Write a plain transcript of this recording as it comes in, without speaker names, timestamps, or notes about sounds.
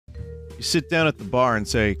You sit down at the bar and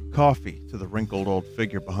say, "Coffee," to the wrinkled old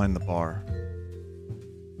figure behind the bar.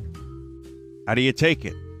 "How do you take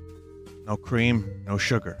it?" "No cream, no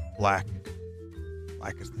sugar, black."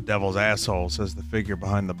 "Black as the devil's asshole," says the figure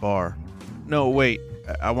behind the bar. "No, wait,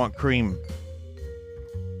 I want cream."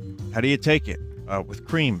 "How do you take it?" With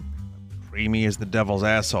cream." "Creamy as the devil's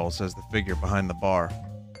asshole," says the figure behind the bar.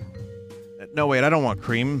 "No, wait, I don't want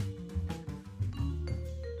cream."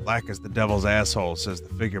 "Black as the devil's asshole," says the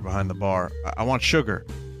figure behind the bar. I want sugar."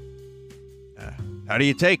 "How do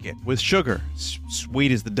you take it?" "With sugar."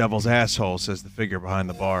 Sweet as the devil's asshole," says the figure behind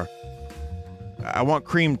the bar. "I want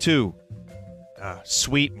cream too."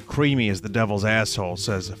 Sweet and creamy as the devil's asshole,"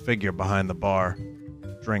 says a figure behind the bar.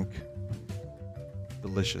 Drink.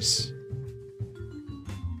 Delicious.